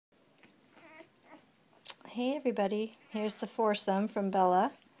Hey everybody, here's the foursome from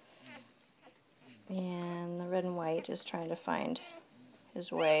Bella, and the red and white just trying to find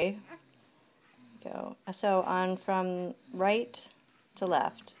his way. Go. So on from right to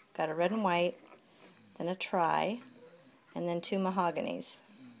left, got a red and white, then a tri, and then two mahoganies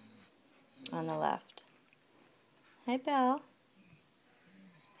on the left. Hi Belle.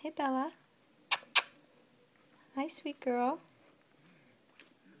 Hey Bella. Hi sweet girl.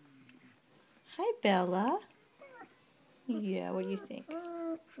 Hi Bella. Yeah, what do you think?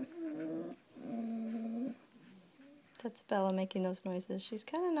 That's Bella making those noises. She's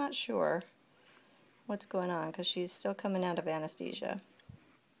kind of not sure what's going on because she's still coming out of anesthesia.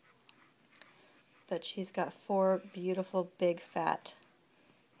 But she's got four beautiful, big, fat,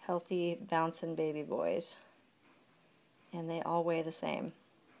 healthy, bouncing baby boys. And they all weigh the same.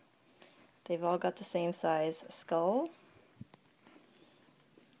 They've all got the same size skull.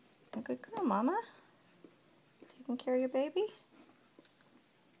 A good girl, Mama. Taking care of your baby?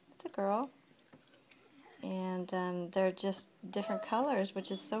 It's a girl. And they're just different colors,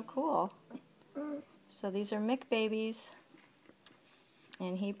 which is so cool. So these are Mick babies.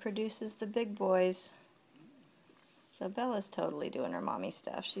 And he produces the big boys. So Bella's totally doing her mommy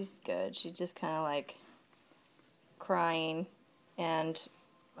stuff. She's good. She's just kind of like crying and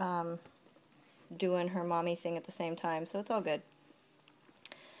doing her mommy thing at the same time. So it's all good.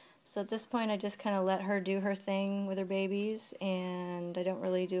 So at this point I just kind of let her do her thing with her babies, and I don't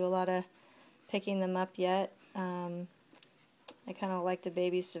really do a lot of picking them up yet. I kind of like the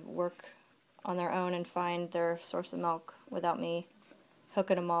babies to work on their own and find their source of milk without me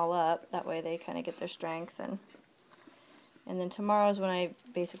hooking them all up. That way they kind of get their strength. And then tomorrow's when I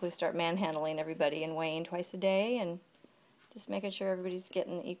basically start manhandling everybody and weighing twice a day and just making sure everybody's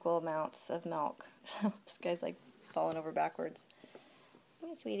getting equal amounts of milk. So this guy's like falling over backwards.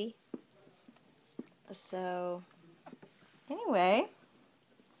 Hey, sweetie. So anyway,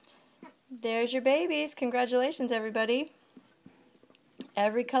 there's your babies. Congratulations, everybody.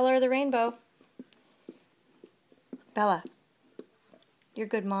 Every color of the rainbow. Bella, you're a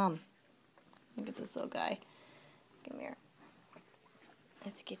good mom. Look at this little guy. Come here.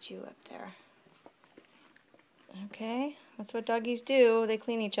 Let's get you up there. Okay, that's what doggies do. They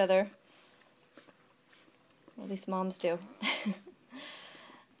clean each other. At least moms do.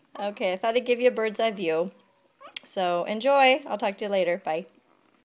 Okay, I thought I'd give you a bird's eye view. So enjoy. I'll talk to you later. Bye.